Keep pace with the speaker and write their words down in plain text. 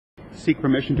seek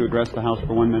permission to address the House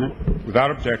for 1 minute?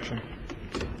 Without objection.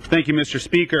 Thank you, Mr.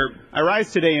 Speaker. I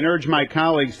rise today and urge my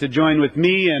colleagues to join with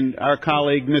me and our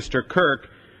colleague, Mr. Kirk,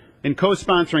 in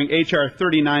co-sponsoring H.R.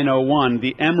 3901,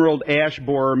 the Emerald Ash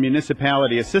Borer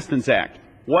Municipality Assistance Act.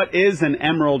 What is an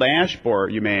emerald ash borer,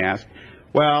 you may ask?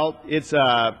 Well, it's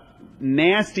a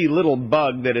nasty little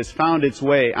bug that has found its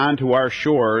way onto our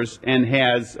shores and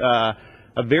has a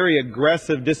very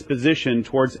aggressive disposition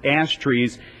towards ash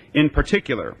trees in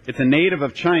particular. It's a native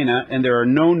of China, and there are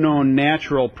no known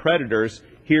natural predators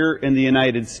here in the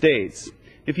United States.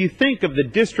 If you think of the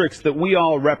districts that we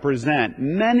all represent,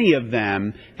 many of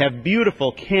them have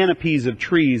beautiful canopies of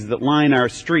trees that line our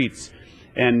streets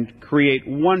and create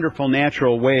wonderful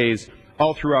natural ways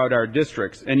all throughout our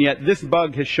districts. And yet this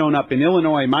bug has shown up in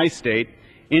Illinois, my state,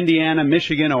 Indiana,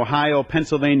 Michigan, Ohio,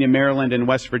 Pennsylvania, Maryland, and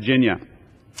West Virginia.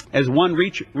 As one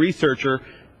researcher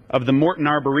of the Morton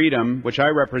Arboretum, which I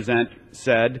represent,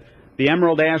 said, the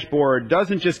emerald ash borer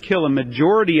doesn't just kill a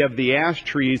majority of the ash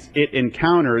trees it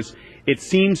encounters, it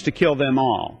seems to kill them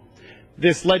all.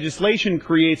 This legislation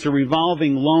creates a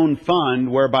revolving loan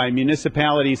fund whereby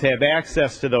municipalities have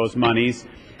access to those monies,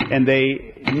 and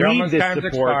they need this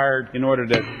support in order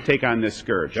to take on this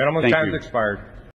scourge. Gentleman's time has expired.